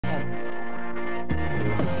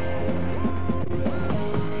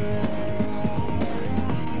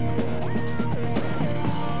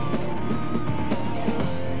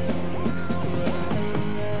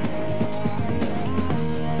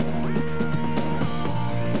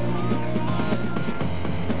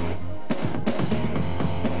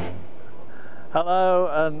Hello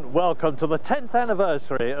and welcome to the 10th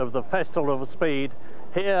anniversary of the Festival of Speed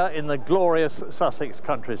here in the glorious Sussex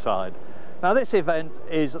countryside. Now this event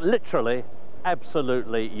is literally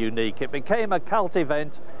absolutely unique. It became a cult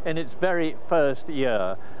event in its very first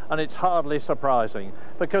year, and it's hardly surprising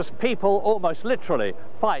because people almost literally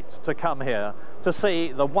fight to come here to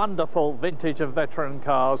see the wonderful vintage and veteran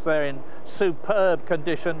cars. They're in superb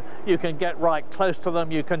condition. You can get right close to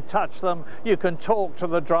them, you can touch them, you can talk to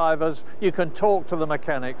the drivers, you can talk to the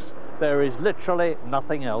mechanics. There is literally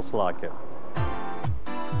nothing else like it.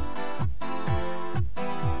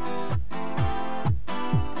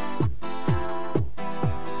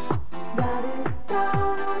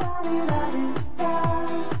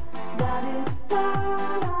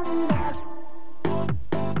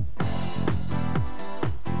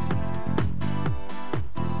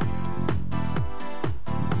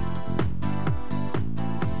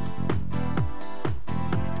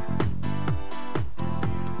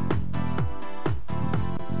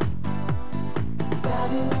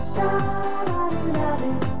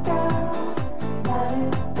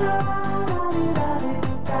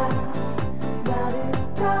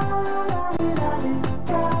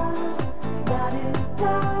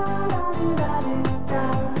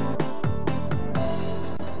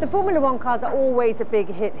 The Formula One cars are always a big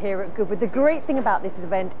hit here at Goodwood. The great thing about this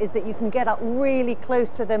event is that you can get up really close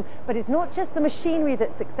to them, but it's not just the machinery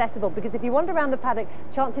that's accessible, because if you wander around the paddock,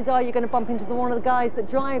 chances are you're going to bump into one of the guys that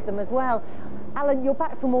drive them as well. Alan, you're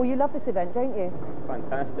back from all. You love this event, don't you?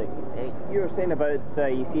 Fantastic. You were saying about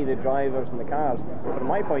you see the drivers and the cars. From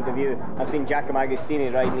my point of view, I've seen Giacomo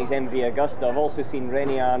Agostini riding his MV Agusta. I've also seen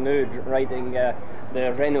René Arnoux riding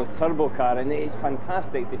the Renault Turbo car, and it's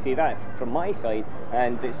fantastic to see that from my side,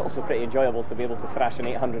 and it's also pretty enjoyable to be able to thrash an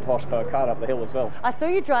 800 horsepower car up the hill as well. I saw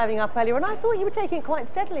you driving up earlier and I thought you were taking it quite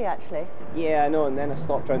steadily actually. Yeah, I know, and then I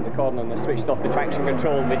stopped round the corner and I switched off the traction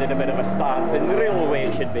control and we did a bit of a start in the real way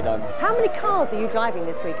it should be done. How many cars are you driving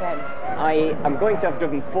this weekend? I am going to have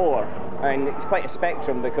driven 4, and it's quite a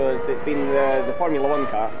spectrum because it's been the Formula One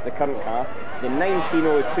car, the current car, the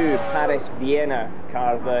 1902 Paris-Vienna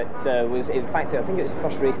car that was, in fact, I think it was the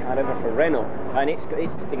first race car ever for Renault, and it's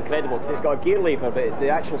incredible because it's got a gear lever, but the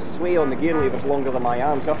actual sway on the gear lever is longer than my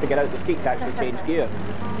arm, so I have to get out the seat to actually change gear.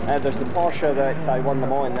 There's the Porsche that I won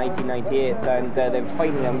them all in 1998, and then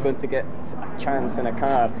finally I'm going to get a chance in a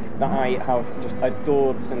car that I have just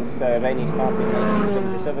adored since René started in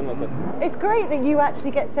 1977 with it. It's great that you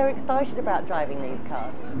actually get so excited about driving these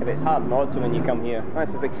cars. If it's hard not to when you come here.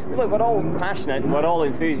 That's the thing. Look, we're all passionate and we're all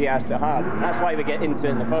enthusiasts at heart. That's why we get into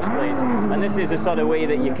it in the first place. And this is the sort of way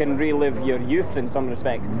that you can relive your youth in some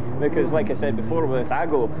respects. Because like I said before with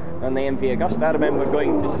Ago and the MV Agusta, I remember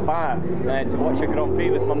going to Spa to watch a Grand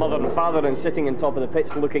Prix with my mother and father and sitting on top of the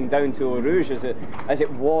pitch looking down to Eau Rouge as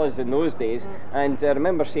it was in those days. And I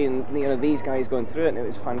remember seeing these guys going through it, and it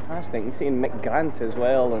was fantastic. And seeing Mick Grant as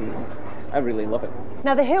well, and I really love it.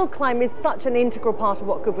 Now the hill climb is such an integral part of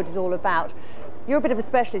what Goodwood is all about. You're a bit of a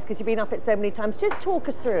specialist because you've been up it so many times. Just talk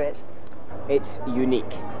us through it. It's unique.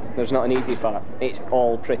 There's not an easy part. It's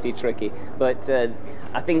all pretty tricky. But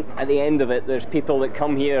I think at the end of it, there's people that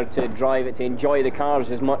come here to drive it, to enjoy the cars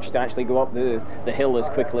as much, to actually go up the hill as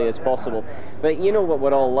quickly as possible. But you know what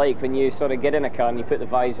we're all like when you sort of get in a car and you put the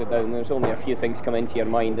visor down, there's only a few things come into your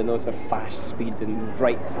mind, and those are fast speed and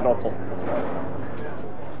bright throttle.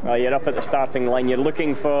 Well, you're up at the starting line, you're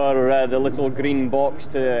looking for the little green box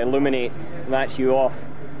to illuminate, and that's you off.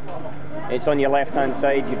 It's on your left hand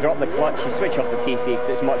side, you drop the clutch, you switch off the TC because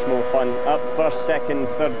it's much more fun. Up first, second,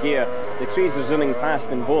 third gear. The trees are zooming past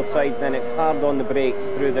on both sides, then it's hard on the brakes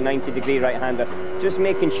through the 90-degree right-hander. Just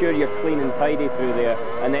making sure you're clean and tidy through there.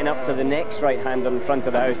 And then up to the next right-hander in front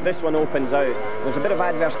of the house. This one opens out. There's a bit of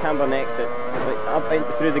adverse camber on exit. Up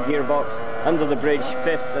through the gearbox, under the bridge,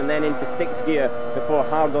 5th, and then into 6th gear before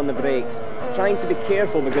hard on the brakes. Trying to be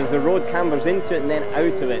careful because the road cambers into it and then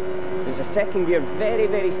out of it. There's a 2nd gear, very,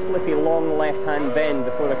 very slippy, long left-hand bend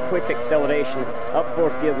before a quick acceleration. Up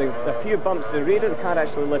 4th gear, a few bumps, the rear of the car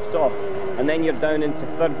actually lifts off. And then you're down into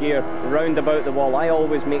 3rd gear, round about the wall. I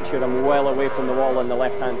always make sure I'm well away from the wall on the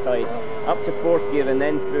left-hand side. Up to 4th gear and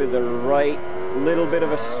then through the right, little bit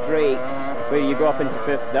of a straight, where you go up into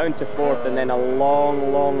 5th, down to 4th, and then a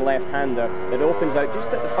long, long left-hander that opens out just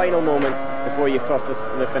at the final moment before you cross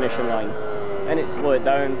the finishing line. Then it slow it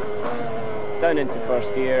down into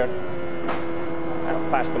 1st gear,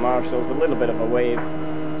 past the marshals, a little bit of a wave,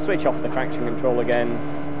 switch off the traction control again,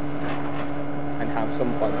 and have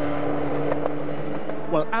some fun.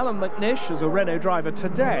 Well, Alan McNish, as a Renault driver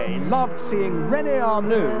today, loved seeing René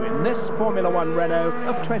Arnoux in this Formula One Renault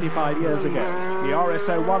of 25 years ago. The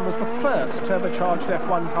RS01 was the first turbocharged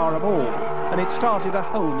F1 car of all. and it started a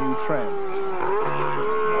whole new trend.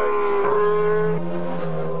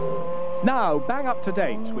 Now, bang up to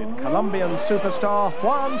date with Colombian superstar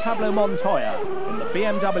Juan Pablo Montoya in the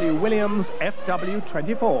BMW Williams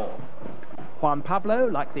FW24. Juan Pablo,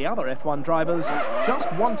 like the other F1 drivers,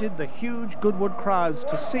 just wanted the huge Goodwood crowds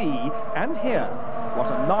to see and hear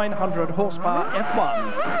what a 900 horsepower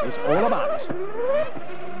F1 is all about.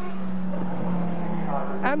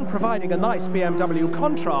 And providing a nice BMW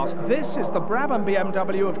contrast, this is the Brabham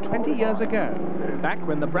BMW of 20 years ago, back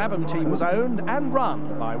when the Brabham team was owned and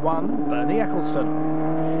run by one Bernie Eccleston.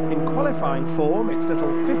 In qualifying form, its little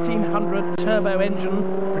 1500 turbo engine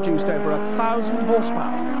produced over 1,000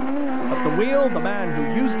 horsepower. At the wheel, the man who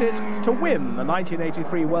used it to win the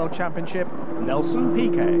 1983 World Championship, Nelson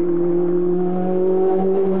Piquet.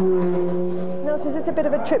 Nelson, is this a bit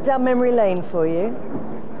of a trip down memory lane for you?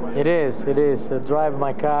 It is. I drive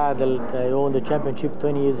my car that I won the championship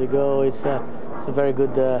 20 years ago. It's a very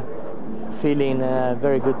good feeling,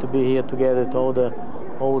 very good to be here together with all the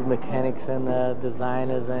old mechanics and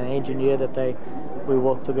designers and engineers that we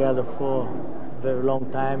worked together for a very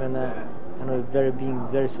long time, and we've been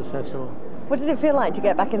very successful. What did it feel like to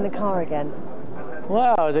get back in the car again?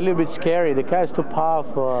 Well, it was a little bit scary. The car is too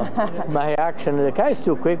powerful. My reaction, the car is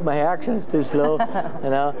too quick, my reaction is too slow, you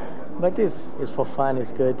know. But it's for fun,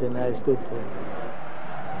 it's good, and it's good to...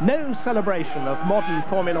 No celebration of modern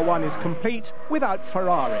Formula One is complete without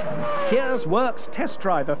Ferrari. Here's Works test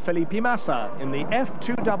driver Felipe Massa in the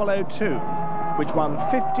F2002, which won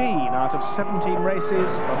 15 out of 17 races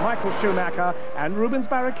for Michael Schumacher and Rubens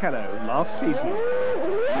Barrichello last season.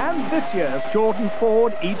 And this year's Jordan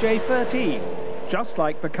Ford EJ13, just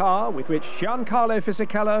like the car with which Giancarlo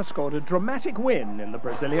Fisichella scored a dramatic win in the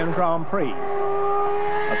Brazilian Grand Prix.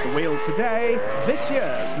 At the wheel today, this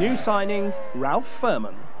year's new signing, Ralph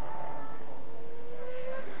Furman.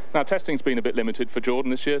 Now, testing's been a bit limited for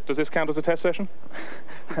Jordan this year. Does this count as a test session?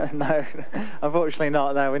 No, unfortunately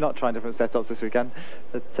not. No, we're not trying different setups this weekend.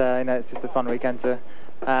 But, you know, it's just a fun weekend to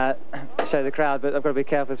show the crowd. But I've got to be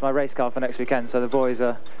careful. It's my race car for next weekend, so the boys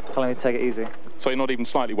are telling me to take it easy. So you're not even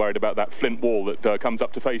slightly worried about that flint wall that comes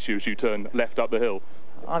up to face you as you turn left up the hill?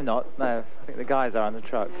 I'm not, no. I think the guys are on the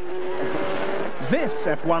truck. This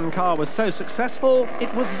F1 car was so successful,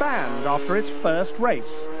 it was banned after its first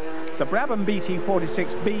race. The Brabham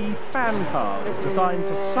BT46B fan car is designed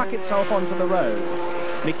to suck itself onto the road.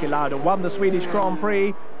 Niki Lauda won the Swedish Grand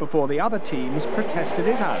Prix before the other teams protested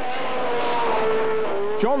it out.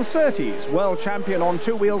 John Surtees, world champion on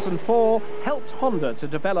 2 wheels and 4, helped Honda to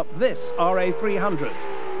develop this RA300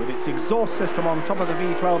 with its exhaust system on top of the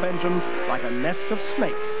V12 engine like a nest of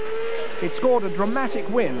snakes. It scored a dramatic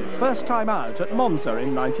win, first time out at Monza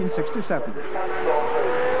in 1967.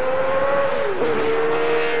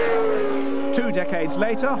 2 decades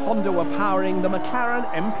later, Honda were powering the McLaren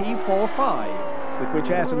MP45, with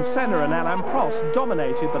which Ayrton Senna and Alain Prost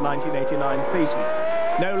dominated the 1989 season.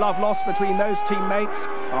 No love lost between those teammates.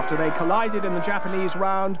 After they collided in the Japanese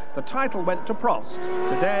round, the title went to Prost.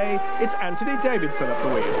 Today, it's Anthony Davidson at the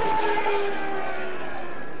wheel.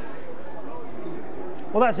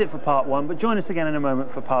 Well, that's it for part 1, but join us again in a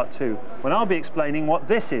moment for part 2, when I'll be explaining what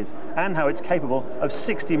this is and how it's capable of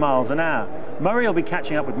 60 miles an hour. Murray will be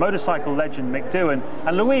catching up with motorcycle legend Mick Doohan,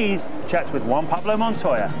 and Louise chats with Juan Pablo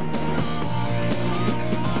Montoya.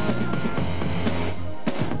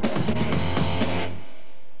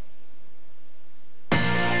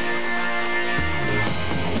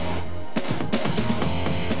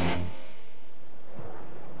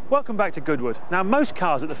 Welcome back to Goodwood. Now, most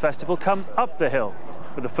cars at the festival come up the hill,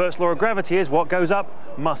 but the first law of gravity is what goes up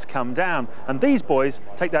must come down, and these boys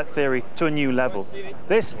take that theory to a new level.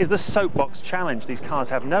 This is the Soapbox Challenge. These cars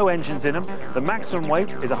have no engines in them, the maximum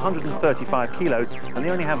weight is 135 kilos, and they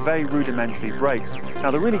only have very rudimentary brakes.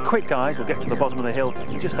 Now, the really quick guys will get to the bottom of the hill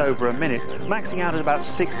in just over a minute, maxing out at about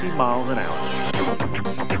 60 miles an hour.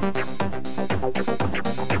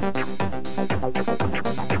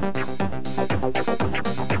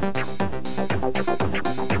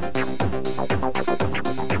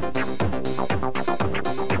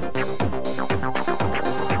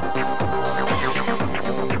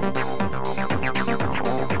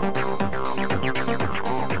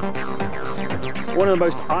 One of the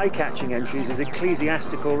most eye-catching entries is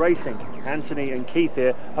ecclesiastical racing. Anthony and Keith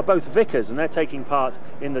here are both vicars, and they're taking part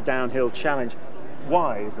in the downhill challenge.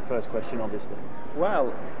 Why is the first question, obviously.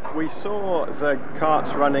 Well, we saw the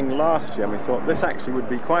carts running last year and we thought this actually would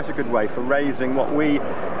be quite a good way for raising what we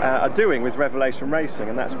are doing with Revelation Racing,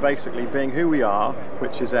 and that's basically being who we are,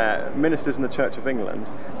 which is ministers in the Church of England,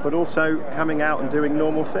 but also coming out and doing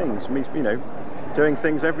normal things. You know, doing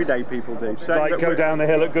things everyday people do. Like go down the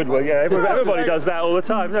hill at Goodwood, yeah, everybody does that all the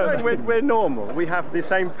time, don't they? We're normal, we have the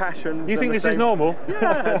same passion. You think this is normal?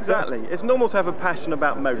 Yeah, exactly. It's normal to have a passion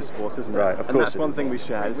about motorsport, isn't it? Right, of course. And that's one thing we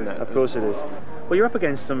share, isn't it? Of course it is. Well, you're up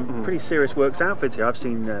against some pretty serious works outfits here. I've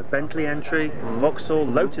seen Bentley entry, Vauxhall,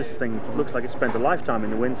 Lotus thing looks like it spent a lifetime in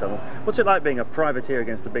the wind tunnel. What's it like being a privateer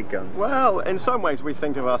against the big guns? Well, in some ways we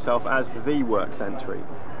think of ourselves as the works entry,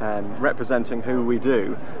 representing who we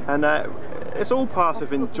do, and it's all part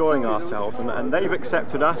of enjoying ourselves, and they've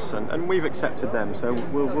accepted us and we've accepted them, so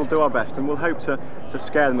we'll do our best, and we'll hope to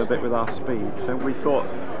scare them a bit with our speed. So we thought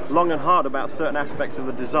long and hard about certain aspects of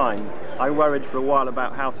the design. I worried for a while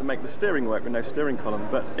about how to make the steering work with no steering column,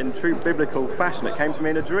 but in true biblical fashion it came to me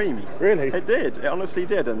in a dream. Really? It did, it honestly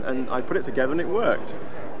did, and I put it together and it worked.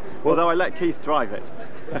 Well, although I let Keith drive it.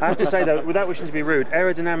 I have to say though, without wishing to be rude,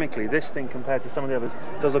 aerodynamically this thing compared to some of the others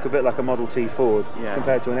does look a bit like a Model T Ford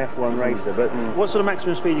compared to an F1 racer, but what sort of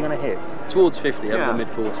maximum speed are you going to hit? Towards 50, over the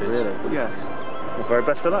mid-40s. Really? Yes. Well, very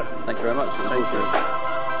best of luck. Thank you very much. Thank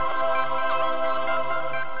you.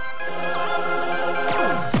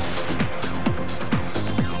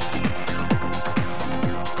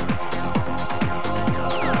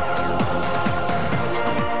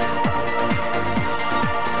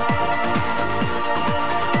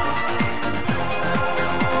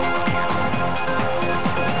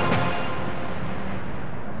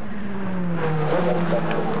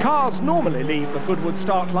 Cars normally leave the Goodwood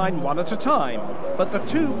start line one at a time, but the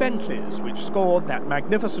two Bentleys, which scored that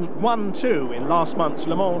magnificent 1-2 in last month's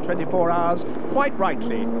Le Mans 24 Hours, quite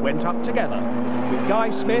rightly went up together, with Guy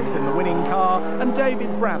Smith in the winning car and David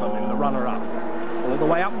Brabham in the runner-up. All the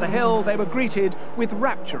way up the hill, they were greeted with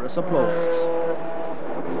rapturous applause.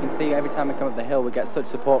 You can see every time we come up the hill, we get such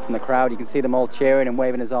support from the crowd. You can see them all cheering and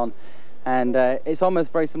waving us on. And it's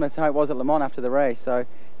almost very similar to how it was at Le Mans after the race, so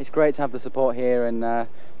it's great to have the support here, and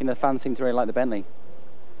you know, the fans seem to really like the Bentley.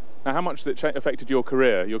 Now, how much has it affected your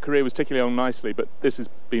career? Your career was ticking along nicely, but this has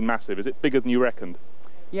been massive. Is it bigger than you reckoned?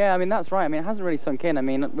 Yeah, I mean, that's right. I mean, it hasn't really sunk in. I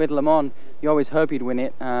mean, with Le Mans, you always hope you'd win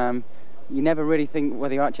it. You never really think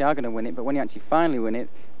whether you actually are going to win it, but when you actually finally win it,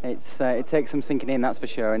 it takes some sinking in, that's for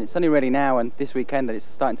sure. And it's only really now and this weekend that it's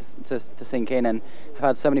starting to sink in, and I've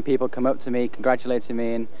had so many people come up to me, congratulating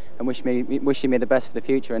me and wishing me the best for the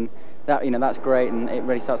future, and that, you know, that's great, and it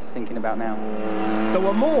really starts to sink in about now. There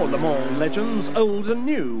were more Le Mans legends, old and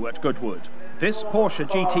new, at Goodwood. This Porsche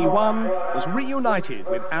GT1 was reunited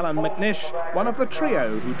with Alan McNish, one of the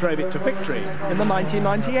trio who drove it to victory in the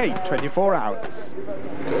 1998 24 Hours.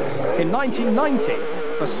 In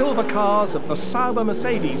 1990, the silver cars of the Sauber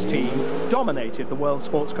Mercedes team dominated the World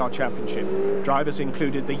Sports Car Championship. Drivers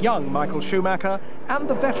included the young Michael Schumacher and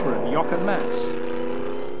the veteran Jochen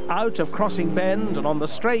Mass. Out of Crossing Bend and on the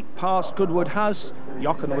straight past Goodwood House,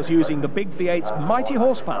 Jochen was using the big V8's mighty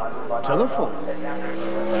horsepower to the full.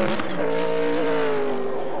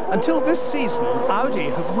 Until this season, Audi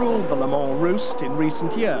have ruled the Le Mans roost in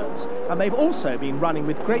recent years, and they've also been running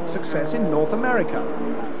with great success in North America.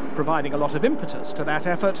 Providing a lot of impetus to that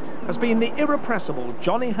effort has been the irrepressible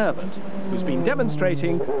Johnny Herbert, who's been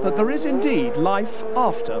demonstrating that there is indeed life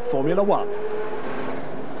after Formula One.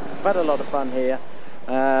 I've had a lot of fun here.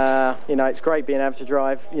 You know, it's great being able to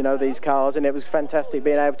drive, you know, these cars, and it was fantastic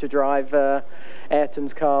being able to drive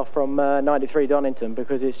Ayrton's car from 93 Donington,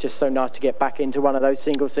 because it's just so nice to get back into one of those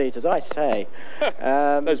single-seaters, I say.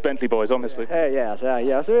 Those Bentley boys, honestly. Yes.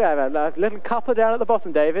 So we have a little cuppa down at the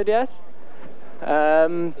bottom, David, yes?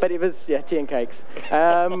 But it was, yeah, tea and cakes.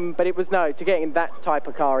 But it was, no, to get in that type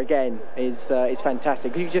of car again is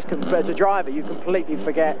fantastic. You just, as a driver, you completely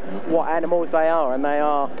forget what animals they are, and they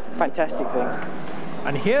are fantastic things.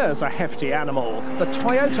 And here's a hefty animal, the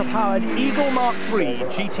Toyota-powered Eagle Mark III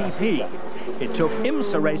GTP. It took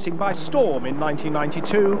IMSA racing by storm in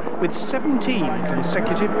 1992 with 17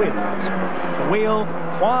 consecutive wins. The wheel,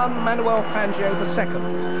 Juan Manuel Fangio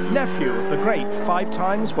II, nephew of the great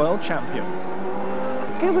 5-time world champion.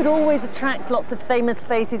 Goodwood always attracts lots of famous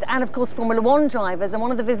faces and, of course, Formula One drivers, and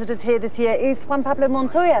one of the visitors here this year is Juan Pablo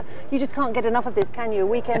Montoya. You just can't get enough of this, can you? A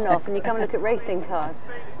weekend off and you come and look at racing cars.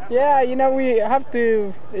 Yeah, you know, we have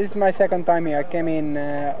to. This is my second time here. I came in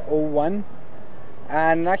 01,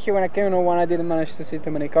 and actually when I came in 01 I didn't manage to see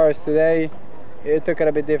too many cars. Today it took it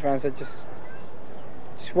a bit different. I just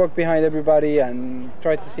walked behind everybody and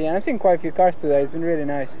tried to see, and I've seen quite a few cars today. It's been really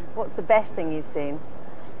nice. What's the best thing you've seen?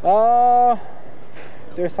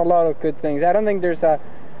 There's a lot of good things. I don't think there's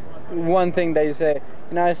one thing that you say.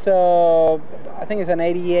 You know, I saw, I think it's an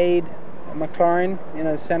 88 McLaren, you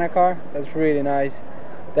know, Senna car. That's really nice.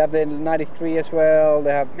 They have the 93 as well.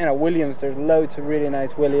 They have, you know, Williams. There's loads of really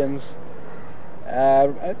nice Williams.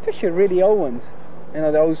 Especially really old ones. you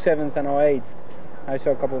know, the 07s and 08s. I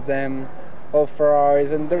saw a couple of them, all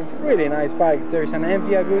Ferraris, and there's really nice bikes. There's an MV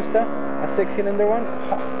Agusta, a 6-cylinder one.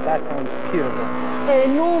 Oh, that sounds beautiful.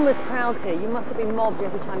 An enormous crowds here. You must have been mobbed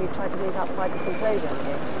every time you tried to meet outside this enclosure,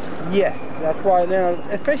 haven't you? Yes, that's why, you know,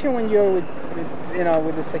 especially when you're with you know,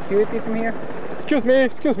 with the security from here. Excuse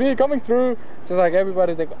me, coming through. Just like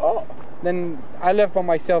everybody's like, oh. Then I left by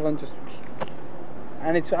myself and just,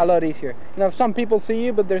 and it's a lot easier. You know, some people see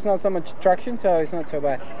you, but there's not so much traction, so it's not so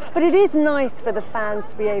bad. But it is nice for the fans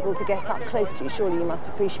to be able to get up close to you. Surely you must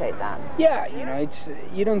appreciate that. Yeah, you know, it's,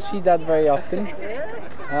 you don't see that very often,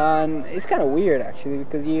 and it's kind of weird actually,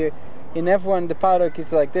 because you in F1 the paddock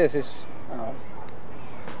is like this. It's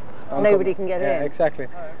nobody can get in. Yeah, exactly.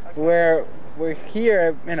 Where we're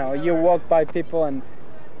here, you know, you walk by people and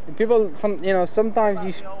people, you know, sometimes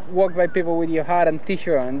you walk by people with your hat and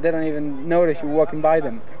t-shirt on and they don't even notice you're walking by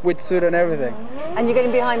them with suit and everything. And you're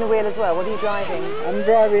getting behind the wheel as well. What are you driving? I'm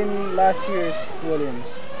driving last year's Williams.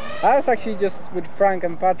 I was actually just with Frank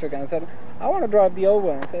and Patrick and I said, I want to drive the old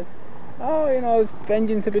one. I said, oh, you know, the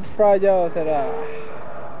engine's a bit fragile. I said,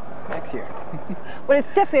 next year. Well, it's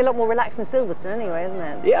definitely a lot more relaxed than Silverstone anyway, isn't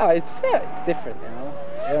it? Yeah, it's different,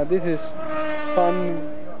 you know. This is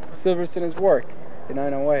fun. Silverstone is work, you know,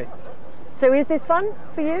 in a way. So is this fun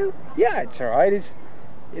for you? Yeah, it's alright. It's,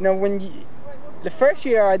 you know, the first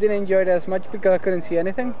year I didn't enjoy it as much because I couldn't see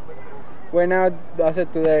anything. Where now, I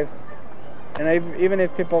said today, and even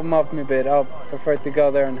if people mob me a bit, I'll prefer to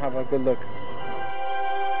go there and have a good look.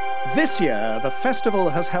 This year, the festival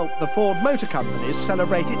has helped the Ford Motor Company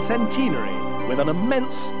celebrate its centenary with an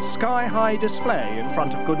immense sky-high display in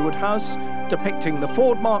front of Goodwood House depicting the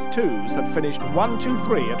Ford Mark IIs that finished 1, 2,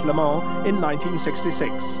 3 at Le Mans in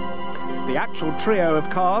 1966. The actual trio of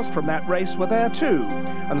cars from that race were there too,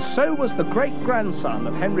 and so was the great-grandson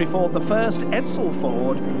of Henry Ford I, Edsel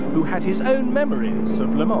Ford, who had his own memories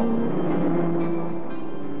of Le Mans.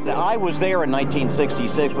 I was there in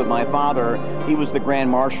 1966 with my father. He was the Grand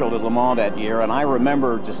Marshal at Le Mans that year, and I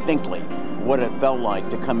remember distinctly what it felt like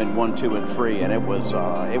to come in 1, 2, and 3, and it was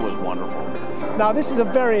wonderful. Now, this is a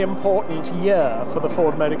very important year for the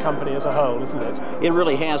Ford Motor Company as a whole, isn't it? It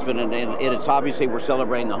really has been, and it's obviously we're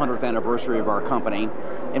celebrating the 100th anniversary of our company.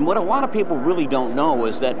 And what a lot of people really don't know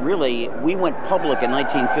is that really we went public in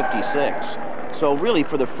 1956. So really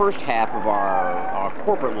for the first half of our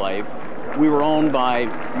corporate life, we were owned by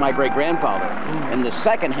my great-grandfather. In the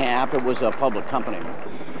second half, it was a public company.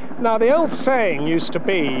 Now, the old saying used to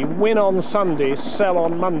be, win on Sunday, sell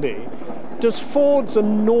on Monday. Does Ford's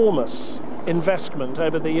enormous investment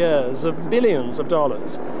over the years of billions of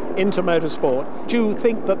dollars into motorsport, do you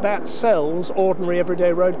think that that sells ordinary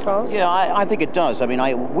everyday road cars? Yeah, I think it does. I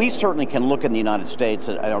mean, we certainly can look in the United States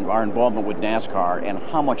at our involvement with NASCAR and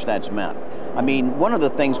how much that's meant. I mean, one of the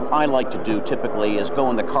things I like to do typically is go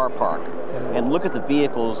in the car park and look at the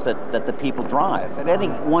vehicles that the people drive. At any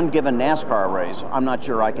one given NASCAR race, I'm not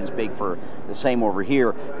sure I can speak for the same over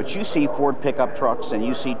here, but you see Ford pickup trucks and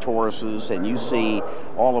you see Tauruses and you see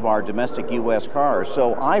all of our domestic U.S. cars.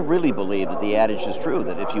 So I really believe that the adage is true,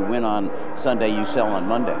 that if you win on Sunday, you sell on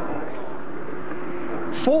Monday.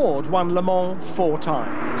 Ford won Le Mans 4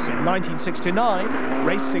 times. In 1969,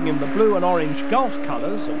 racing in the blue and orange Gulf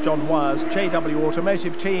colours of John Wyer's JW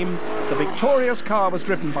Automotive team, the victorious car was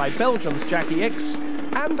driven by Belgium's Jackie Ickx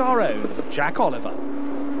and our own Jack Oliver.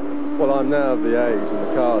 Well, I'm now of the age, and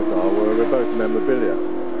the cars are, where we're both memorabilia.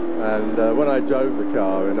 And when I drove the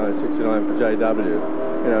car in 1969 for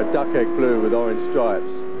JW, you know, duck egg blue with orange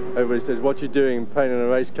stripes, everybody says, what you doing painting a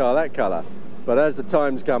race car that colour? But as the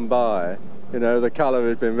time's come by, you know, the colour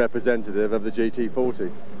has been representative of the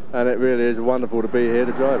GT40, and it really is wonderful to be here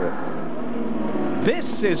to drive it.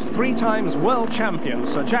 This is 3 times world champion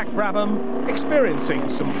Sir Jack Brabham experiencing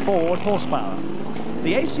some Ford horsepower.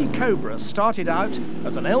 The AC Cobra started out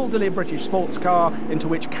as an elderly British sports car into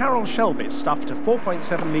which Carroll Shelby stuffed a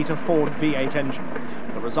 4.7-litre Ford V8 engine.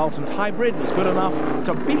 The resultant hybrid was good enough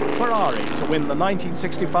to beat Ferrari to win the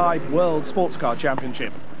 1965 World Sports Car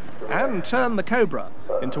Championship and turn the Cobra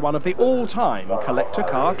into one of the all-time collector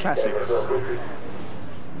car classics.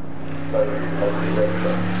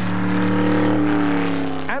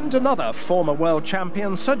 And another former world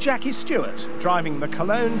champion, Sir Jackie Stewart, driving the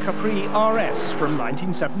Cologne Capri RS from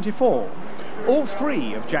 1974. All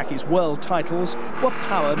 3 of Jackie's world titles were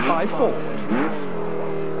powered by Ford.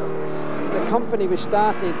 The company was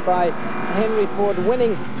started by Henry Ford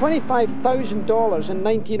winning $25,000 in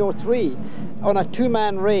 1903 on a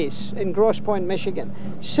 2-man race in Grosse Pointe, Michigan.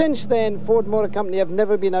 Since then, Ford Motor Company have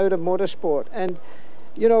never been out of motorsport. And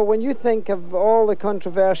you know, when you think of all the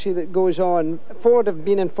controversy that goes on, Ford have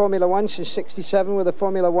been in Formula 1 since '67 with a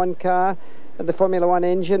Formula 1 car. at the Formula One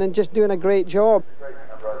engine and just doing a great job.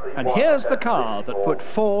 And here's the car that put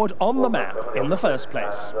Ford on the map in the first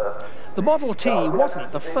place. The Model T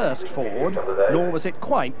wasn't the first Ford, nor was it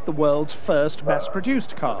quite the world's first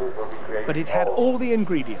mass-produced car. But it had all the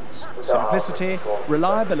ingredients: simplicity,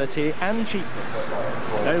 reliability and cheapness.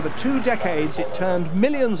 And over 2 decades it turned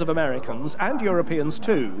millions of Americans, and Europeans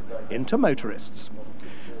too, into motorists.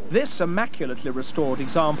 This immaculately restored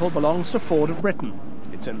example belongs to Ford of Britain.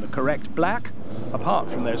 It's in the correct black,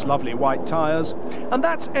 apart from those lovely white tyres, and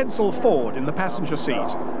that's Edsel Ford in the passenger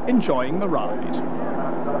seat, enjoying the ride.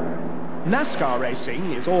 NASCAR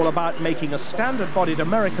racing is all about making a standard-bodied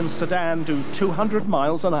American sedan do 200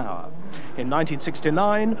 miles an hour. In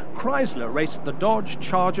 1969, Chrysler raced the Dodge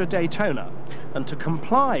Charger Daytona, and to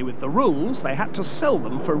comply with the rules, they had to sell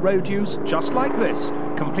them for road use just like this,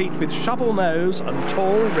 complete with shovel nose and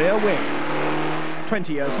tall rear wing.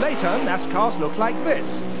 20 years later, NASCARs look like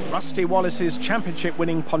this, Rusty Wallace's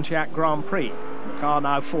championship-winning Pontiac Grand Prix. The car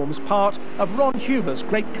now forms part of Ron Huber's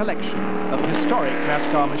great collection of historic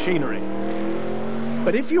NASCAR machinery.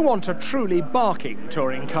 But if you want a truly barking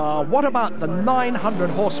touring car, what about the 900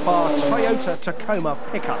 horsepower Toyota Tacoma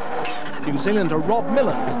pickup? New Zealander Rob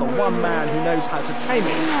Millen is the one man who knows how to tame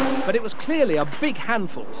it, but it was clearly a big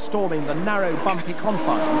handful storming the narrow, bumpy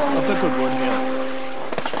confines of the Goodwood Hill.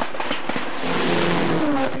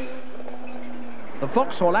 The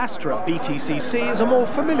Vauxhall Astra BTCC is a more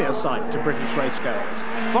familiar sight to British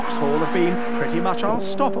racegoers. Vauxhall have been pretty much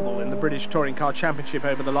unstoppable in the British Touring Car Championship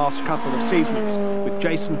over the last couple of seasons, with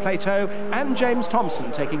Jason Plato and James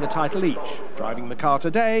Thompson taking a title each. Driving the car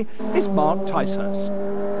today is Mark Ticehurst.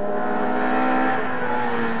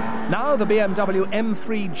 Now the BMW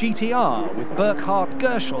M3 GTR with Burkhard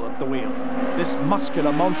Gerschel at the wheel. This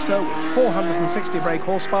muscular monster with 460 brake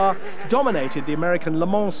horsepower dominated the American Le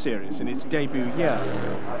Mans series in its debut year.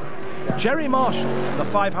 Jerry Marshall, the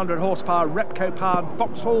 500 horsepower Repco-powered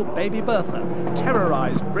Vauxhall Baby Bertha,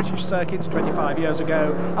 terrorized British circuits 25 years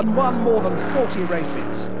ago and won more than 40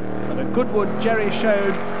 races. And at Goodwood, Jerry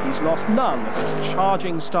showed he's lost none of his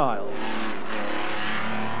charging style.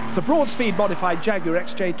 The broad-speed modified Jaguar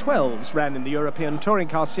XJ12s ran in the European Touring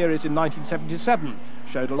Car Series in 1977.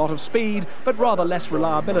 Showed a lot of speed, but rather less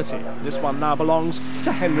reliability. This one now belongs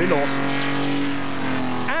to Henry Lawson.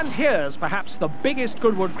 And here's perhaps the biggest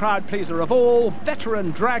Goodwood crowd pleaser of all,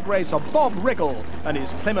 veteran drag racer Bob Riggle and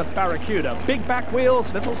his Plymouth Barracuda. Big back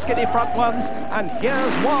wheels, little skinny front ones, and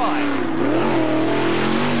here's why.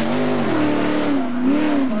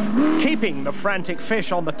 Keeping the frantic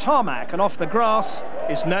fish on the tarmac and off the grass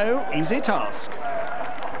is no easy task.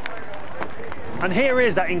 And here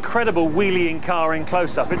is that incredible wheeling car in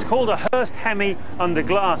close-up. It's called a Hurst Hemi under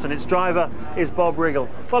glass, and its driver is Bob Riggle.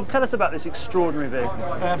 Bob, tell us about this extraordinary vehicle.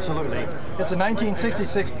 Absolutely. It's a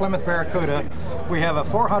 1966 Plymouth Barracuda. We have a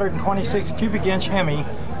 426 cubic inch Hemi,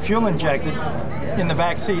 fuel injected, in the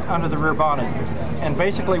back seat under the rear bonnet. And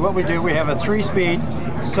basically what we do, we have a 3-speed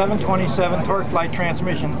 727 torque flight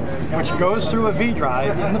transmission, which goes through a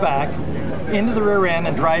V-drive in the back into the rear end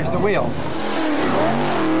and drives the wheel.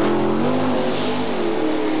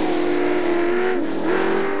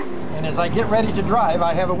 And as I get ready to drive,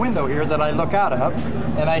 I have a window here that I look out of,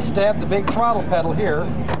 and I stab the big throttle pedal here,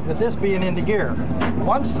 with this being into gear.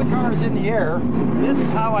 Once the car is in the air, this is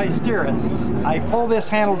how I steer it. I pull this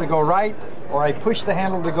handle to go right, or I push the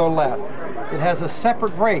handle to go left. It has a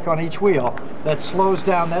separate brake on each wheel that slows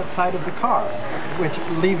down that side of the car, which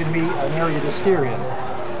leaving me an area to steer in.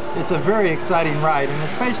 It's a very exciting ride,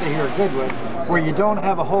 and especially here at Goodwood, where you don't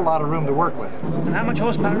have a whole lot of room to work with. And how much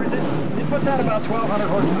horsepower is it? It puts out about 1,200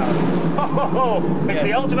 horsepower. Oh, it's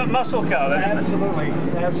the ultimate muscle car, then, absolutely, isn't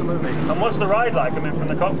it? Absolutely. And what's the ride like, I mean, from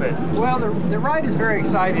the cockpit? Well, the ride is very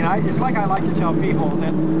exciting. It's like I like to tell people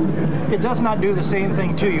that it does not do the same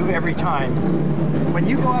thing to you every time. When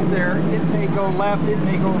you go up there, it may go left, it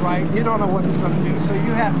may go right, you don't know what it's going to do, so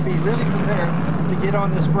you have to be really prepared to get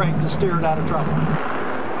on this brake to steer it out of trouble.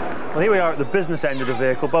 Well, here we are at the business end of the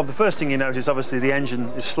vehicle. Bob, the first thing you notice, obviously, the engine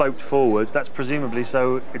is sloped forwards. That's presumably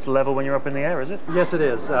so it's level when you're up in the air, is it? Yes, it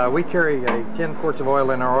is. We carry 10 quarts of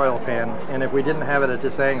oil in our oil pan, and if we didn't have it at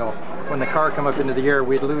this angle, when the car come up into the air,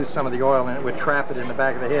 we'd lose some of the oil, and it would trap it in the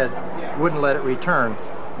back of the heads, wouldn't let it return.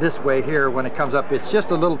 This way here, when it comes up, it's just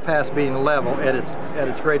a little past being level at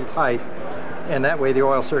its greatest height, and that way the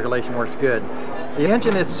oil circulation works good. The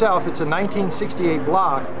engine itself, it's a 1968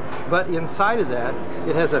 block, but inside of that,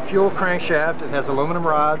 it has a fuel crankshaft, it has aluminum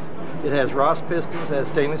rods, it has Ross pistons, it has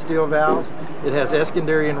stainless steel valves, it has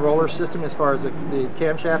Eskandarian roller system as far as the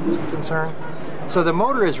camshaft is concerned. So the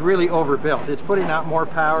motor is really overbuilt. It's putting out more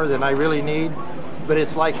power than I really need, but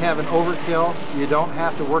it's like having overkill. You don't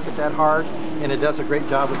have to work it that hard, and it does a great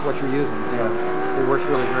job with what you're using. So it works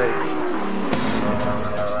really great.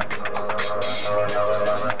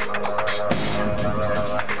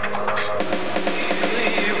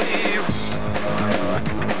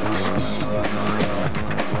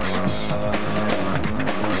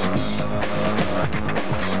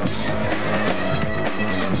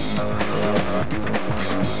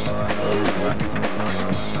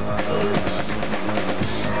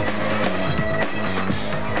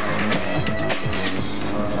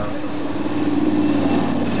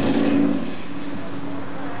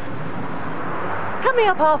 Coming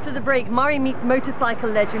up after the break, Murray meets motorcycle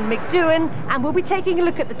legend Mick Doohan, and we'll be taking a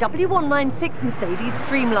look at the W196 Mercedes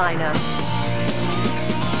Streamliner.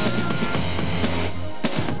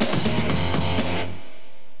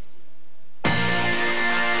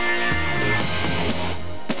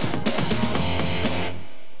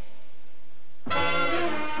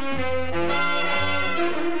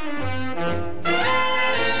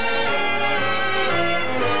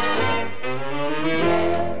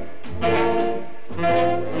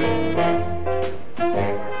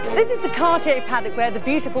 This is the Cartier paddock where the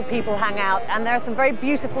beautiful people hang out, and there are some very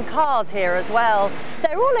beautiful cars here as well.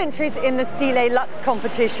 They're all entries in the Style Lux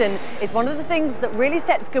competition. It's one of the things that really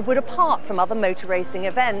sets Goodwood apart from other motor racing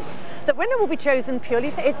events. The winner will be chosen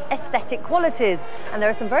purely for its aesthetic qualities, and there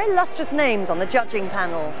are some very lustrous names on the judging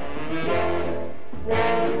panel.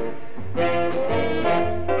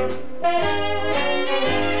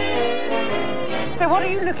 So what are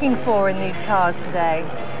you looking for in these cars today?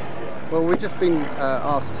 Well, we've just been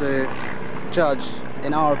asked to judge,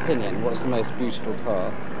 in our opinion, what's the most beautiful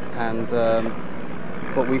car and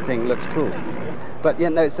what we think looks cool. But yeah,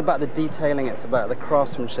 no, it's about the detailing, it's about the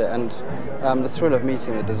craftsmanship, and the thrill of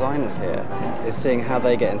meeting the designers here is seeing how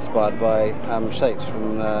they get inspired by shapes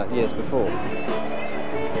from years before.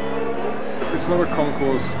 It's not a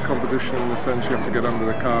concourse competition in the sense you have to get under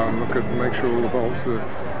the car and look at and make sure all the bolts are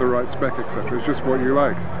the right spec, etc. It's just what you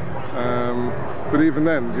like. But even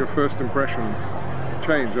then, your first impressions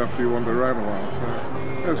change after you wander around a while, so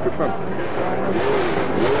yeah, it was good fun.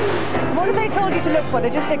 What have they told you to look for? They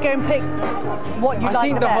just said go and pick what you like. I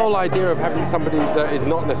think the whole idea of having somebody that is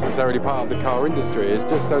not necessarily part of the car industry is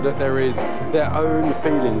just so that there is their own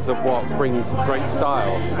feelings of what brings great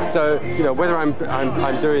style. So, you know, whether I'm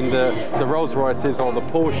doing the Rolls Royces or the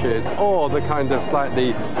Porsches or the kind of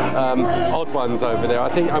slightly odd ones over there,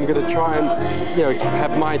 I think I'm going to try and, you know,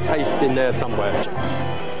 have my taste in there somewhere.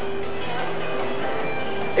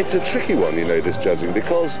 It's a tricky one, you know, this judging,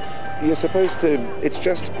 because you're supposed to, it's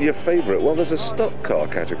just your favourite. Well, there's a stock car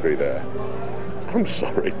category there. I'm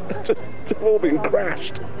sorry, they've all been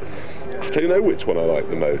crashed. I don't know which one I like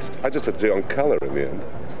the most. I just had to do it on colour in the end.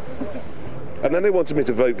 And then they wanted me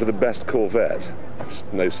to vote for the best Corvette. There's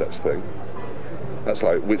no such thing. That's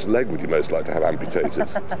like, which leg would you most like to have amputated?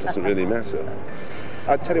 It doesn't really matter.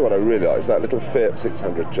 I tell you what I really like is that little Fiat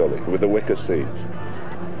 600 Jolly with the wicker seats.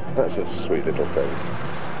 That's a sweet little thing.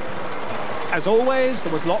 As always,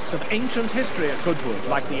 there was lots of ancient history at Goodwood,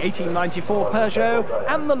 like the 1894 Peugeot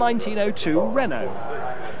and the 1902 Renault.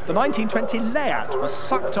 The 1920 Layat was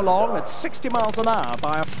sucked along at 60 miles an hour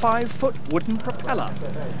by a 5-foot wooden propeller.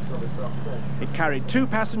 It carried 2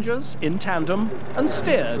 passengers in tandem and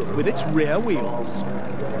steered with its rear wheels.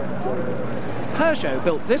 Peugeot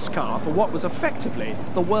built this car for what was effectively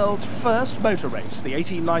the world's first motor race, the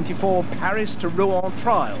 1894 Paris to Rouen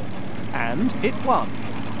trial, and it won.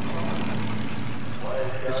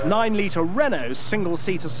 This 9-litre Renault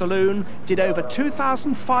single-seater saloon did over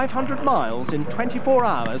 2,500 miles in 24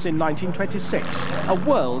 hours in 1926, a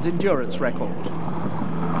world endurance record.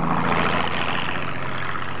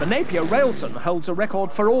 The Napier Railton holds a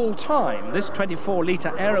record for all time. This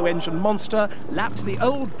 24-litre aero-engine monster lapped the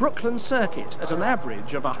old Brooklyn circuit at an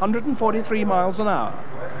average of 143 miles an hour.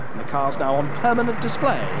 And the car's now on permanent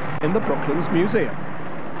display in the Brooklands Museum.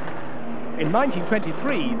 In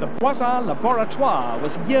 1923, the Voisin Laboratoire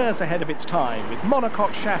was years ahead of its time, with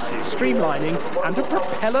monocoque chassis, streamlining, and a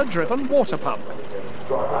propeller-driven water pump.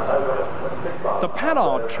 The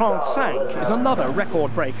Panhard 35 is another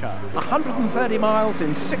record breaker, 130 miles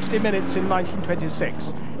in 60 minutes in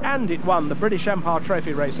 1926, and it won the British Empire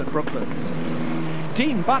Trophy race at Brooklands.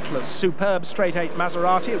 Dean Butler's superb straight-8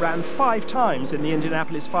 Maserati ran 5 times in the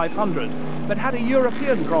Indianapolis 500, but had a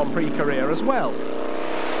European Grand Prix career as well.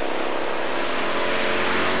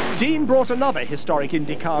 Dean brought another historic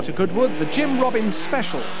Indy car to Goodwood, the Jim Robbins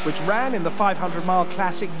Special, which ran in the 500-mile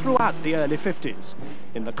classic throughout the early 50s.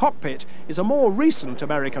 In the cockpit is a more recent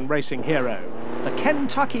American racing hero, the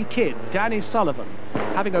Kentucky Kid, Danny Sullivan.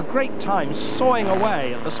 having a great time sawing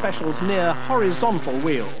away at the special's near horizontal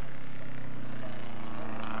wheel.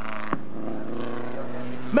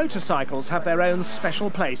 Motorcycles have their own special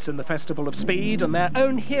place in the Festival of Speed and their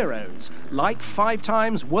own heroes, like 5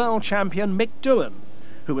 times world champion Mick Doohan,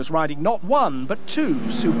 who was riding not one but 2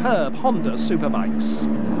 superb Honda superbikes.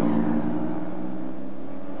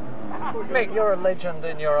 Mick, you're a legend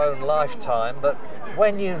in your own lifetime, but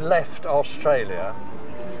when you left Australia,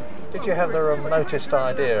 did you have the remotest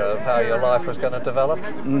idea of how your life was going to develop?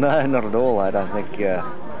 No, not at all. I don't think,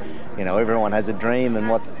 you know, everyone has a dream and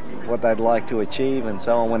what they'd like to achieve and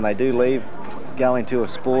so on when they do leave, go into a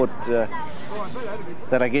sport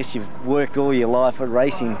that I guess you've worked all your life at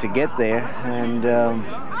racing to get there, and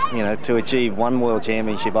you know, to achieve 1 world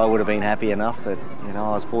championship, I would have been happy enough. That, you know,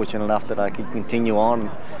 I was fortunate enough that I could continue on,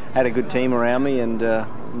 had a good team around me, and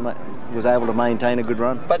was able to maintain a good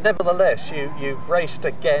run. But nevertheless, you've raced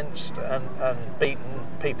against and beaten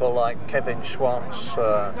people like Kevin Schwantz,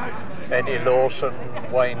 Eddie Lawson,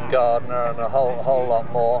 Wayne Gardner, and a whole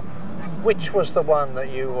lot more. Which was the one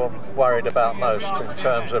that you were worried about most in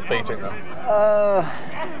terms of beating them?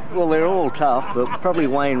 Well, they're all tough, but probably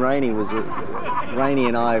Wayne Rainey was. Rainey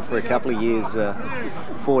and I, for a couple of years,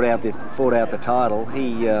 fought out the title.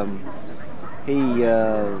 He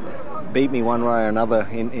beat me one way or another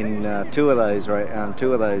in 2 of those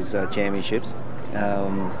championships.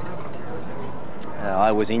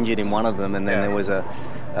 I was injured in one of them, and then there was a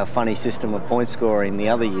funny system of point scoring the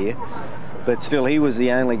other year. But still, he was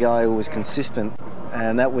the only guy who was consistent,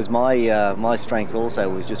 and that was my strength also,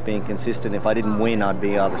 was just being consistent. If I didn't win, I'd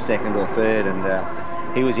be either 2nd or 3rd, and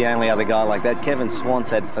he was the only other guy like that. Kevin Schwantz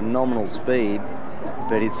had phenomenal speed,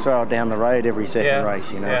 but he'd throw it down the road every second race,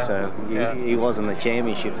 you know, so he wasn't a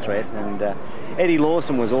championship threat. And Eddie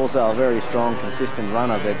Lawson was also a very strong, consistent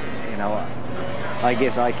runner, but, you know, I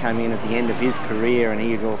guess I came in at the end of his career, and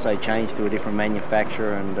he had also changed to a different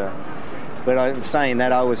manufacturer. And but I'm saying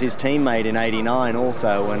that, I was his teammate in '89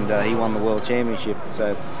 also, and he won the world championship.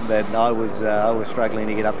 So that I was struggling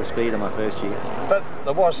to get up to speed in my first year. But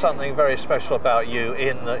there was something very special about you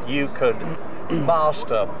in that you could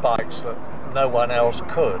master bikes that no one else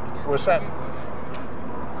could. Was that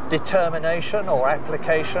determination or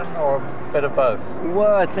application, or a bit of both?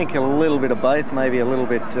 Well, I think a little bit of both. Maybe a little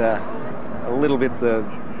bit the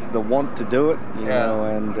want to do it, you know,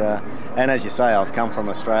 and as you say, I've come from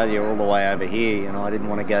Australia all the way over here. You know, I didn't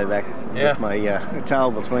want to go back with my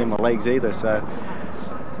tail between my legs either. So,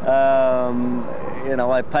 you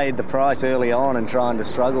know, I paid the price early on in trying to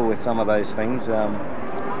struggle with some of those things.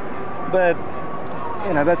 But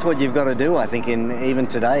you know, that's what you've got to do. I think even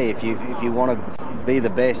today, if you want to be the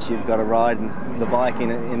best, you've got to ride the bike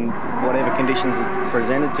in whatever conditions it's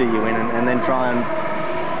presented to you in, and then try and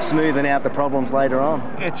smoothing out the problems later on.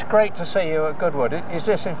 It's great to see you at Goodwood. Is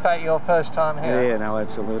this in fact your first time here? Yeah, no,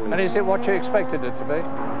 absolutely. And is it what you expected it to be?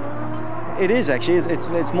 It is actually.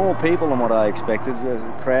 It's more people than what I expected,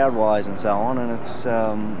 crowd-wise and so on. And it's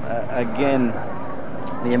again,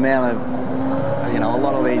 the amount of, you know, a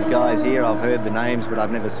lot of these guys here, I've heard the names, but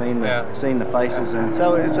I've never seen the faces, and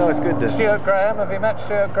so it's good to. Stuart Graham, have you met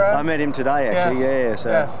Stuart Graham? I met him today actually. Yes.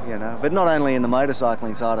 Yeah, so you know, but not only in the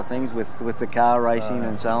motorcycling side of things, with the car racing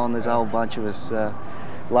and so on. There's a whole bunch of us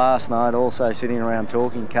last night also sitting around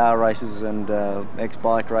talking car races and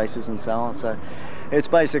ex-bike races and so on. So it's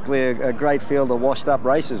basically a great field of washed-up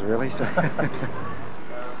racers, really. So.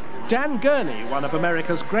 Dan Gurney, one of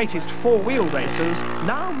America's greatest 4-wheel racers,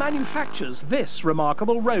 now manufactures this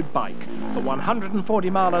remarkable road bike, the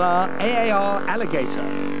 140-mile-an-hour AAR Alligator,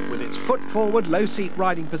 with its foot-forward low-seat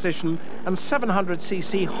riding position and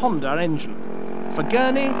 700cc Honda engine. For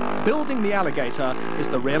Gurney, building the Alligator is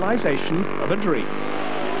the realization of a dream.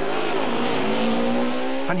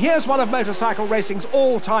 And here's one of motorcycle racing's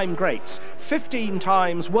all-time greats, 15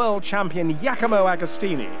 times world champion Giacomo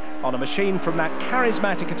Agostini, on a machine from that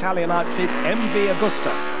charismatic Italian outfit MV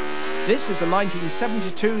Agusta. This is a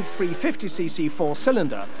 1972 350cc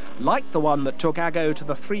 4-cylinder, like the one that took Ago to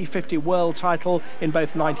the 350 world title in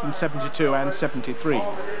both 1972 and 73.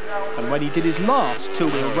 And when he did his last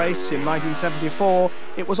 2-wheel race in 1974,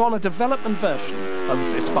 it was on a development version of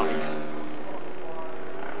this bike.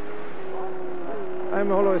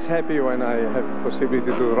 I'm always happy when I have the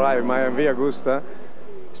possibility to drive my MV Agusta,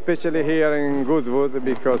 especially here in Goodwood,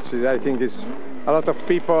 because I think it's a lot of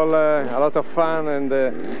people, a lot of fun, and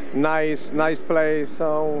nice place.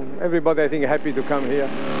 So everybody, I think, happy to come here.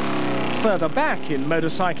 Further back in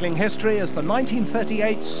motorcycling history is the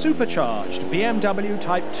 1938 supercharged BMW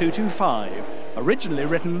Type 225, originally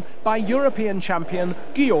written by European champion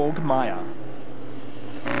Georg Meyer.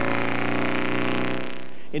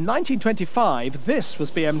 In 1925, this was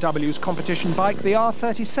BMW's competition bike, the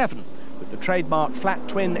R37, with the trademark flat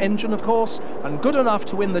twin engine, of course, and good enough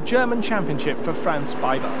to win the German championship for Franz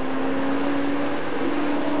Biber.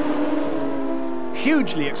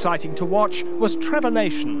 Hugely exciting to watch was Trevor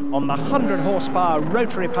Nation on the 100-horsepower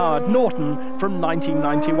rotary-powered Norton from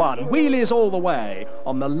 1991. Wheelies all the way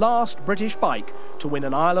on the last British bike to win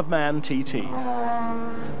an Isle of Man TT.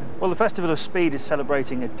 Well, the Festival of Speed is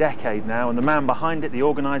celebrating a decade now, and the man behind it, the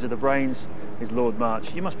organiser, the brains, is Lord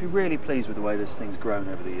March. You must be really pleased with the way this thing's grown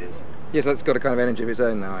over the years. Yes, it's got a kind of energy of its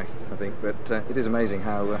own now, I think, but it is amazing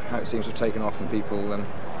how it seems to have taken off and people kind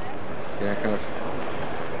of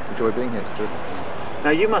enjoy being here. It's true.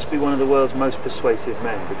 Now, you must be one of the world's most persuasive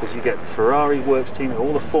men, because you get Ferrari works team,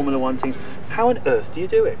 all the Formula One teams. How on earth do you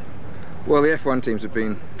do it? Well, the F1 teams have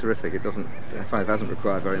been terrific. F5 hasn't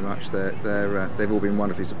required very much. They've all been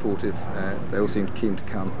wonderfully supportive. They all seem keen to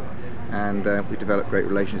come, and we've developed great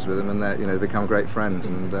relations with them, and they've become great friends,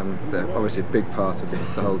 and they're obviously a big part of the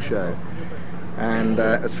whole show. And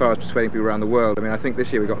as far as persuading people around the world, I mean, I think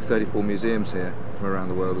this year we've got 34 museums here from around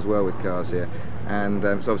the world as well with cars here. And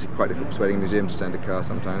it's obviously quite difficult persuading a museum to send a car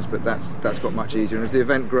sometimes, but that's got much easier. And as the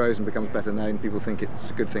event grows and becomes better known, people think it's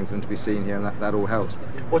a good thing for them to be seen here, and that all helps.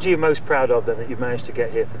 What are you most proud of then that you've managed to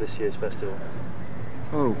get here for this year's festival?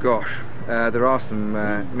 Oh gosh, there are some.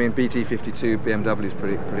 I mean, BT52 BMW is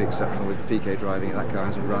pretty exceptional with the PK driving it. That car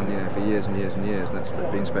hasn't run for years and years and years, and that's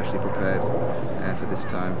been specially prepared for this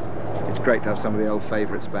time. It's great to have some of the old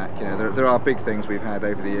favourites back. There are big things we've had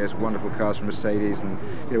over the years, wonderful cars from Mercedes, and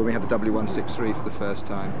when we had the W163 for the first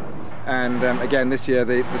time. And again, this year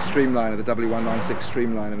the Streamliner, the W196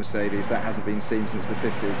 Streamliner Mercedes, that hasn't been seen since the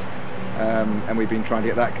 50s, and we've been trying to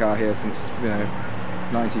get that car here since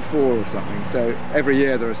 94 or something. So every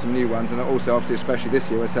year there are some new ones, and also obviously especially this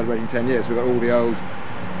year we're celebrating 10 years. We've got all the old,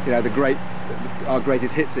 our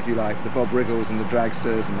greatest hits, if you like, the Bob Riggles and the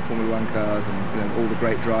Dragsters and the Formula One cars, and all the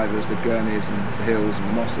great drivers, the Gurneys and the Hills and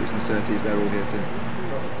the Mosses and the Surtees, they're all here too.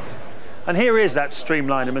 And here is that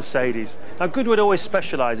Streamliner Mercedes. Now, Goodwood always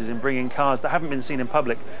specialises in bringing cars that haven't been seen in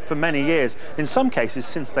public for many years, in some cases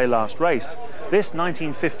since they last raced. This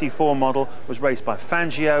 1954 model was raced by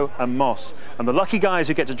Fangio and Moss, and the lucky guys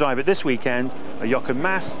who get to drive it this weekend are Jochen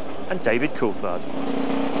Mass and David Coulthard.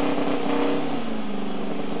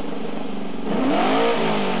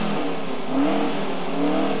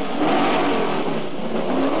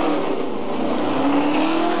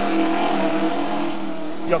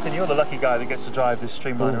 Jochen, you're the lucky guy that gets to drive this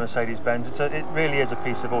Streamliner Mercedes-Benz. It really is a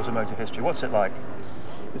piece of automotive history. What's it like?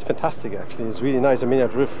 It's fantastic, actually. It's really nice. I mean, I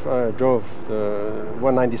drove the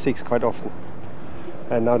 196 quite often,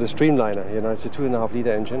 and now the Streamliner. It's a 2.5-litre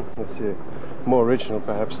engine. It's more original,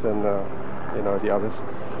 perhaps, than the others.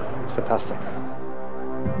 It's fantastic.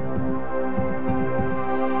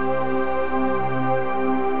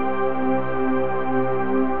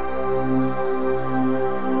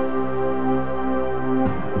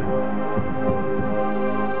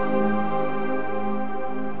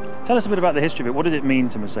 Tell us a bit about the history of it. What did it mean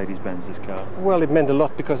to Mercedes-Benz, this car? Well, it meant a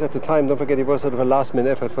lot because at the time, don't forget, it was sort of a last-minute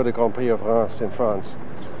effort for the Grand Prix of Reims in France.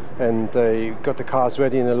 And they got the cars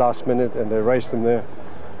ready in the last minute and they raced them there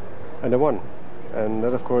and they won. And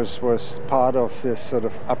that, of course, was part of this sort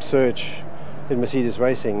of upsurge in Mercedes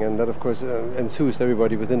racing, and that, of course, enthused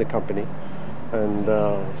everybody within the company. And,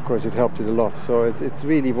 of course, it helped it a lot. So it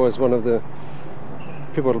really was one of the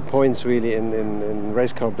pivotal points, really, in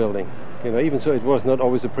race car building. Even so, it was not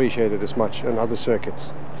always appreciated as much on other circuits,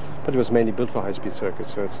 but it was mainly built for high-speed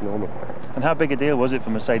circuits, so it's normal. And how big a deal was it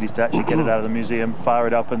for Mercedes to actually get it out of the museum, fire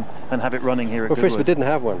it up, and have it running here at Goodwood? Well, first we didn't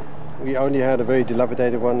have one. We only had a very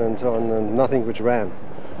dilapidated one and so on, and nothing which ran.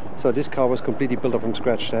 So this car was completely built up from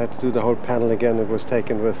scratch. They had to do the whole panel again. It was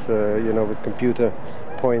taken with, with computer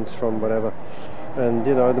points from whatever, and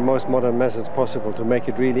the most modern methods possible to make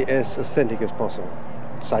it really as authentic as possible,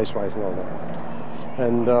 size-wise and all that.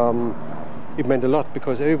 And it meant a lot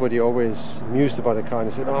because everybody always mused about the car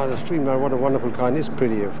and said, "Oh, the Streamliner, what a wonderful car!" And it's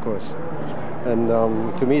pretty, of course. And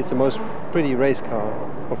to me, it's the most pretty race car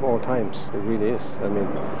of all times. It really is. I mean,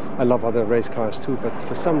 I love other race cars too, but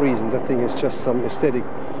for some reason, that thing is just some aesthetic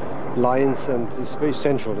lines, and it's very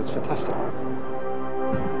sensual. It's fantastic.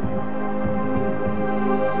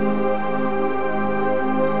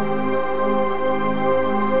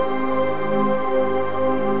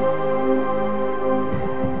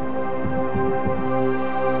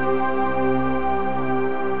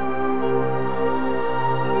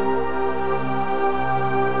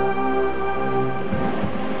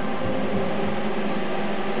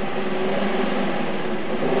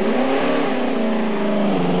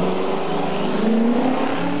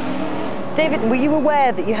 David, were you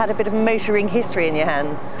aware that you had a bit of motoring history in your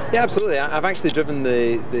hands? Yeah, absolutely. I've actually driven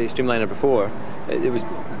the Streamliner before. It was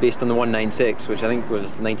based on the 196, which I think was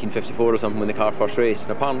 1954 or something when the car first raced,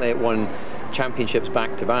 and apparently it won championships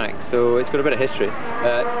back to back, so it's got a bit of history.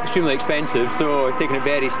 Extremely expensive, so I've taken it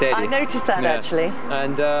very steady. I noticed that, actually.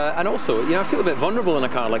 And also, you know, I feel a bit vulnerable in a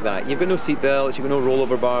car like that. You've got no seat belts, you've got no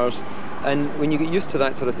rollover bars, and when you get used to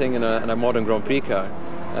that sort of thing in a modern Grand Prix car,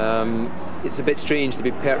 it's a bit strange to be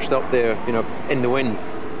perched up there, you know, in the wind.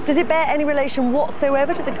 Does it bear any relation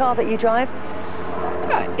whatsoever to the car that you drive?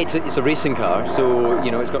 It's a racing car, so you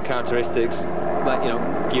know it's got characteristics like, you know,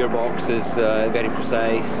 gearbox is very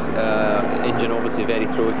precise, engine obviously very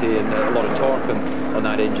throaty, and a lot of torque on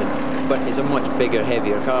that engine. But it's a much bigger,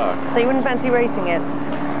 heavier car. So you wouldn't fancy racing it?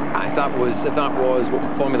 If that was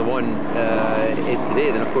what Formula One is today,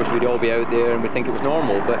 then of course we'd all be out there and we'd think it was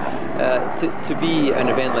normal. But to be an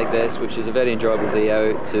event like this, which is a very enjoyable day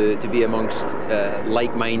out, to be amongst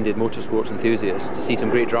like-minded motorsports enthusiasts, to see some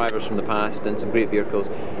great drivers from the past and some great vehicles,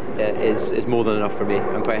 is more than enough for me.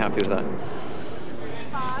 I'm quite happy with that.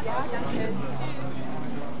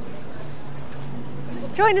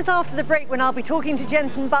 Join us after the break when I'll be talking to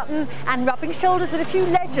Jenson Button and rubbing shoulders with a few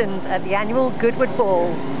legends at the annual Goodwood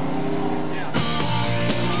Ball.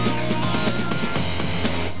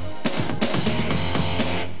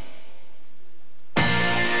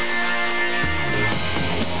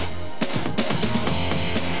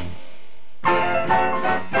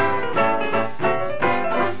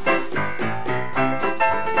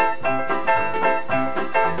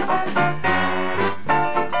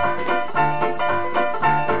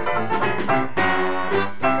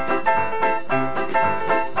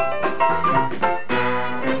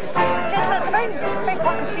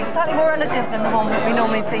 Than the one that we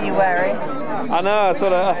normally see you wearing. I know, I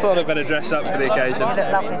thought I'd better dress up for the occasion. You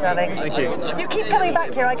look lovely, darling. Thank you. You keep coming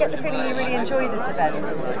back here. I get the feeling you really enjoy this event.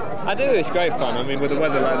 I do, it's great fun. I mean, with the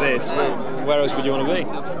weather like this, where else would you want to be?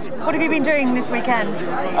 What have you been doing this weekend?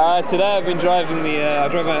 Today I've been driving I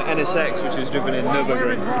drove an NSX, which was driven in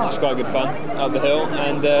Nürburgring, which is quite good fun, up the hill,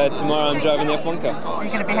 and tomorrow I'm driving the F1 car. Are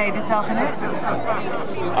you going to behave yourself in it?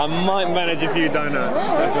 I might manage a few donuts. We'll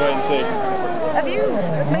have to wait and see. Have you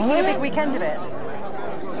making a big weekend of it?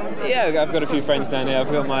 Yeah, I've got a few friends down here. I've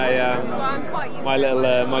got my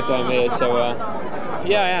my time here, so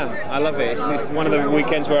yeah, I am. I love it. It's just one of the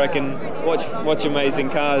weekends where I can watch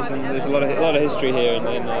amazing cars, and there's a lot of history here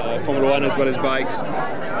in Formula One as well as bikes.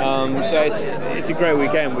 So it's a great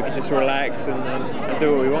weekend. We can just relax and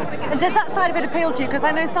do what we want. And does that side of it appeal to you? Because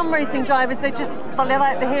I know some racing drivers, they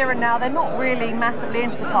like the here and now. They're not really massively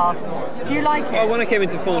into the past. Do you like it? Well, when I came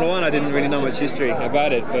into Formula One, I didn't really know much history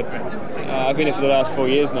about it, but I've been here for the last 4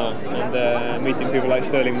 years now, and meeting people like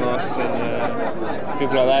Sterling Moss and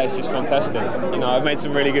people like that is just fantastic. You know, I've made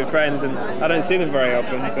some really good friends, and I don't see them very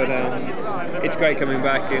often, but it's great coming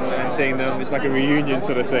back and seeing them. It's like a reunion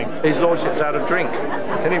sort of thing. His Lordship's out of drink.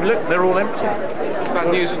 Can you look? They're all empty. Bad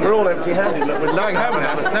news, isn't it? We're all empty-handed. Look, we're going home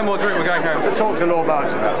now. No more drink. We're going home to talk to Lord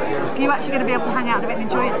Barnes about it. Are you actually going to be able to hang out a bit and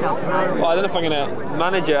enjoy yourself tonight? Well, I don't know if I'm going to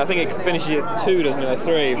manage it. I think it finishes at 2, doesn't it, or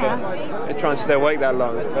 3? But I'm trying to stay awake that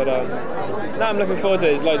long. But no, I'm looking forward to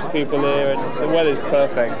it. There's loads of people here, and the weather's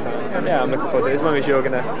perfect. So yeah, I'm looking forward to it. As long as you're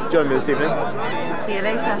going to join me this evening. See you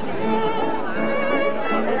later.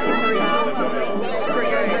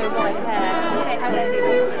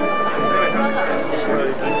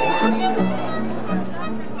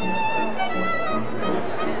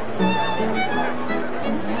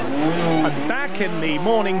 And back in the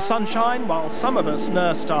morning sunshine, while some of us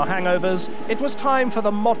nursed our hangovers, it was time for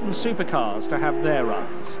the modern supercars to have their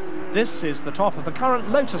runs. This is the top of the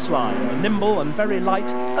current Lotus line, a nimble and very light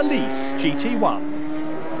Elise GT1.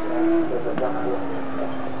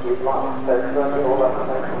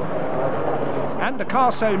 And a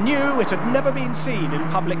car so new it had never been seen in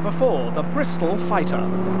public before, the Bristol Fighter.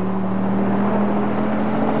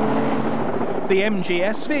 The MG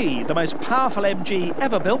SV, the most powerful MG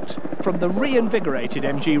ever built from the reinvigorated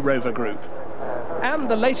MG Rover Group. And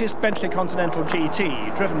the latest Bentley Continental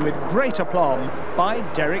GT, driven with great aplomb by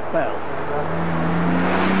Derek Bell.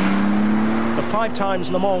 The 5 times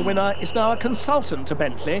Le Mans winner is now a consultant to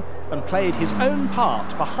Bentley and played his own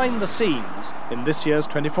part behind the scenes in this year's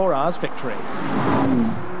 24 Hours victory.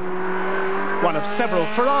 One of several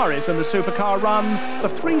Ferraris in the supercar run, the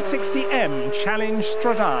 360M Challenge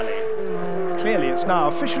Stradale. Clearly it's now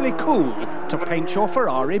officially cool to paint your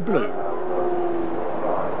Ferrari blue.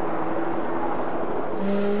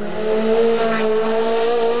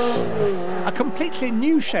 A completely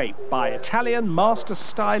new shape by Italian master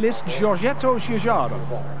stylist Giorgetto Giugiaro.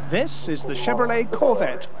 This is the Chevrolet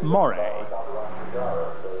Corvette Moray.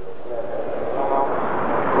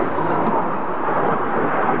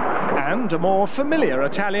 and a more familiar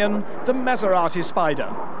Italian, the Maserati Spider.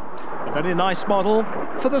 A very nice model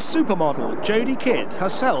for the supermodel Jodie Kidd,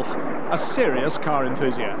 herself a serious car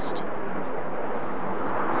enthusiast.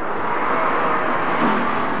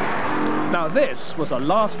 Now this was a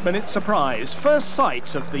last-minute surprise, first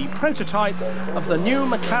sight of the prototype of the new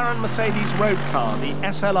McLaren Mercedes road car, the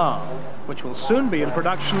SLR, which will soon be in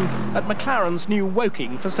production at McLaren's new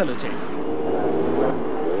Woking facility.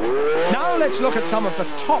 Now let's look at some of the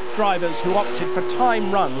top drivers who opted for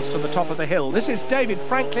time runs to the top of the hill. This is David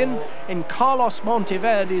Franklin in Carlos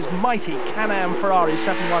Monteverdi's mighty Can-Am Ferrari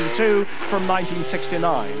 712 from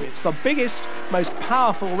 1969. It's the biggest, most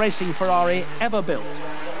powerful racing Ferrari ever built.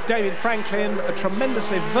 David Franklin, a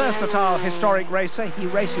tremendously versatile historic racer. He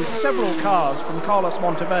races several cars from Carlos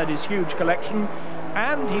Monteverdi's huge collection,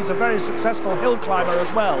 and he's a very successful hill climber as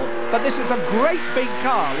well. But this is a great big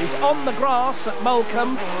car. He's on the grass at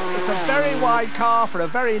Molecombe. It's a very wide car for a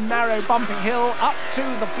very narrow bumpy hill, up to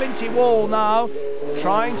the flinty wall now,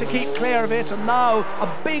 trying to keep clear of it, and now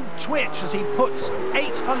a big twitch as he puts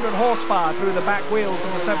 800 horsepower through the back wheels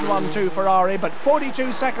of the 712 Ferrari, but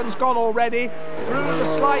 42 seconds gone already through the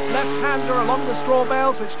slight left-hander along the straw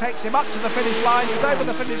bales, which takes him up to the finish line. He's over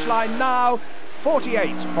the finish line now,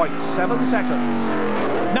 48.7 seconds.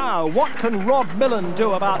 Now, what can Rob Millen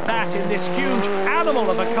do about that in this huge animal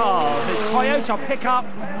of a car? The Toyota pickup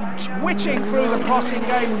twitching through the crossing,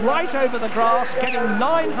 going right over the grass, getting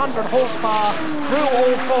 900 horsepower through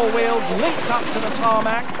all four wheels, linked up to the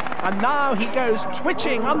tarmac, and now he goes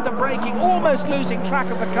twitching, under braking, almost losing track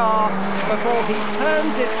of the car before he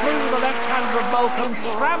turns it through the left-hander of Molecombe,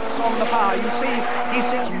 tramps on the power. You see, he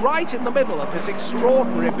sits right in the middle of this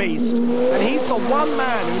extraordinary beast, and he's the one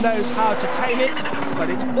man who knows how to tame it,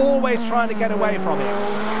 but it's always trying to get away from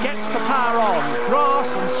it. Gets the power on,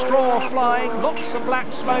 grass and straw flying, lots of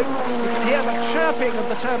black smoke. You can hear the chirping of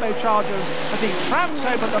the turbochargers as he tramps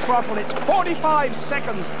over the throttle. It's 45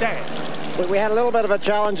 seconds dead. We had a little bit of a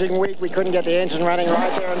challenging week. We couldn't get the engine running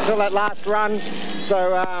right there until that last run. So,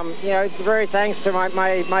 you know, very thanks to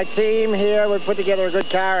my team here. We put together a good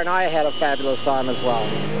car, and I had a fabulous time as well.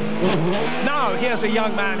 Now, here's a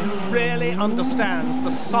young man who really understands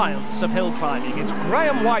the science of hill climbing. It's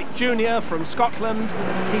Graham White Jr. from Scotland.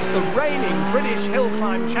 He's the reigning British hill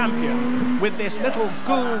climb champion with this little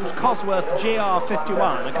Gould Cosworth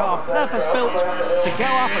GR51, a car purpose-built to go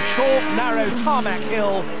up a short, narrow tarmac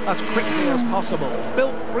hill as quickly as possible.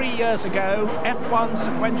 Built 3 years ago, F1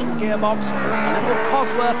 sequential gearbox, a little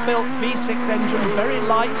Cosworth-built V6 engine, very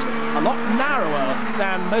light, a lot narrower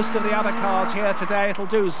than most of the other cars here today. It'll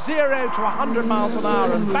do 0 to 100 miles an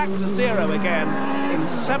hour and back to 0 again in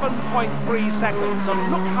 7.3 seconds.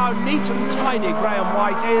 And look how neat and tidy Graham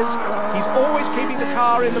White is. He's always keeping the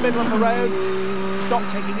car in the middle of the road. He's not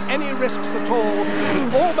taking any risks at all.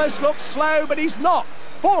 He almost looks slow, but he's not.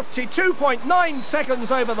 42.9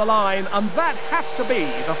 seconds over the line, and that has to be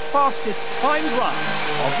the fastest timed run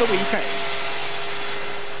of the weekend.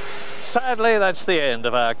 Sadly, that's the end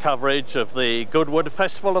of our coverage of the Goodwood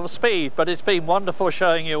Festival of Speed, but it's been wonderful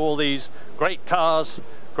showing you all these great cars,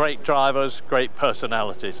 great drivers, great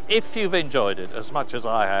personalities. If you've enjoyed it as much as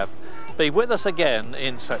I have, be with us again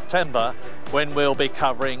in September when we'll be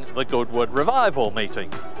covering the Goodwood Revival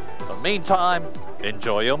meeting. In the meantime,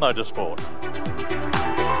 enjoy your motorsport.